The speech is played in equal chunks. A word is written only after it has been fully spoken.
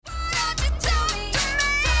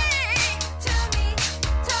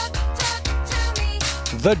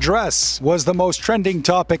The dress was the most trending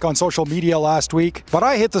topic on social media last week, but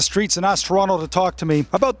I hit the streets and asked Toronto to talk to me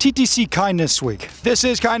about TTC Kindness Week. This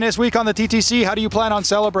is Kindness Week on the TTC. How do you plan on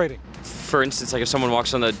celebrating? For instance, like if someone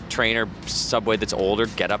walks on the train or subway that's older,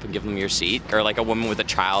 get up and give them your seat. Or like a woman with a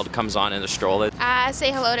child comes on in a stroller.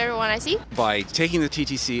 Say hello to everyone I see. By taking the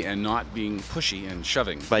TTC and not being pushy and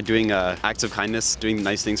shoving. By doing acts of kindness, doing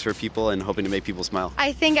nice things for people and hoping to make people smile.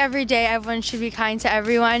 I think every day everyone should be kind to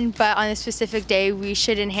everyone, but on a specific day we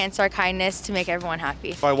should enhance our kindness to make everyone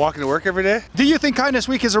happy. By walking to work every day? Do you think Kindness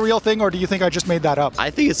Week is a real thing, or do you think I just made that up? I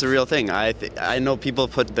think it's a real thing. I know people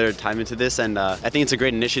put their time into this, and I think it's a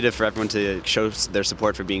great initiative for everyone to show their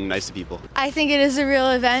support for being nice to people. I think it is a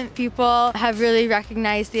real event. People have really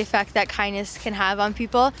recognized the effect that kindness can have on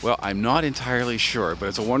people. Well, I'm not entirely sure, but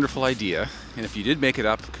it's a wonderful idea. And if you did make it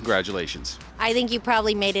up, congratulations. I think you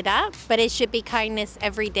probably made it up, but it should be kindness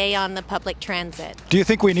every day on the public transit. Do you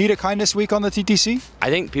think we need a Kindness Week on the TTC? I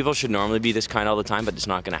think people should normally be this kind all the time, but it's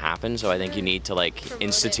not going to happen. So I think you need to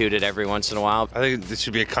institute it every once in a while. I think this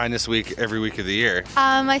should be a Kindness Week every week of the year.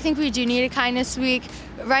 I think we do need a Kindness Week.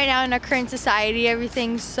 Right now in our current society,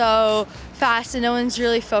 everything's so fast and no one's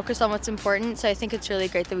really focused on what's important. So I think it's really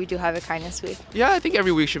great that we do have a Kindness Week. Yeah, I think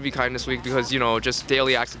every week should be Kindness Week because, just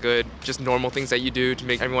daily acts of good, just normal things that you do to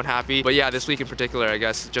make everyone happy. But yeah, this week in particular, I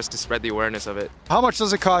guess, just to spread the awareness of it. How much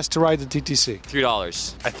does it cost to ride the TTC?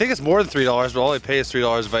 $3. I think it's more than $3, but all I pay is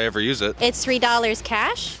 $3 if I ever use it. It's $3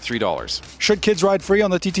 cash. $3. Should kids ride free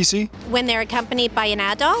on the TTC? When they're accompanied by an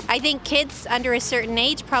adult, I think kids under a certain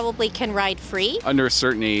age probably can ride free. Under a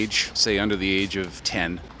certain age, say under the age of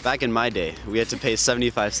 10. Back in my day, we had to pay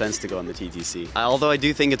 75 cents to go on the TTC. Although I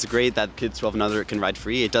do think it's great that kids 12 and under can ride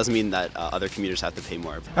free, it doesn't mean that other commuters have to pay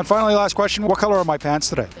more. And finally, last question, what color are my pants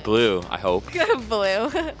today? Blue, I hope. Blue.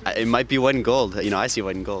 It might be white and gold. I see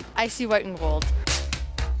white and gold. I see white and gold.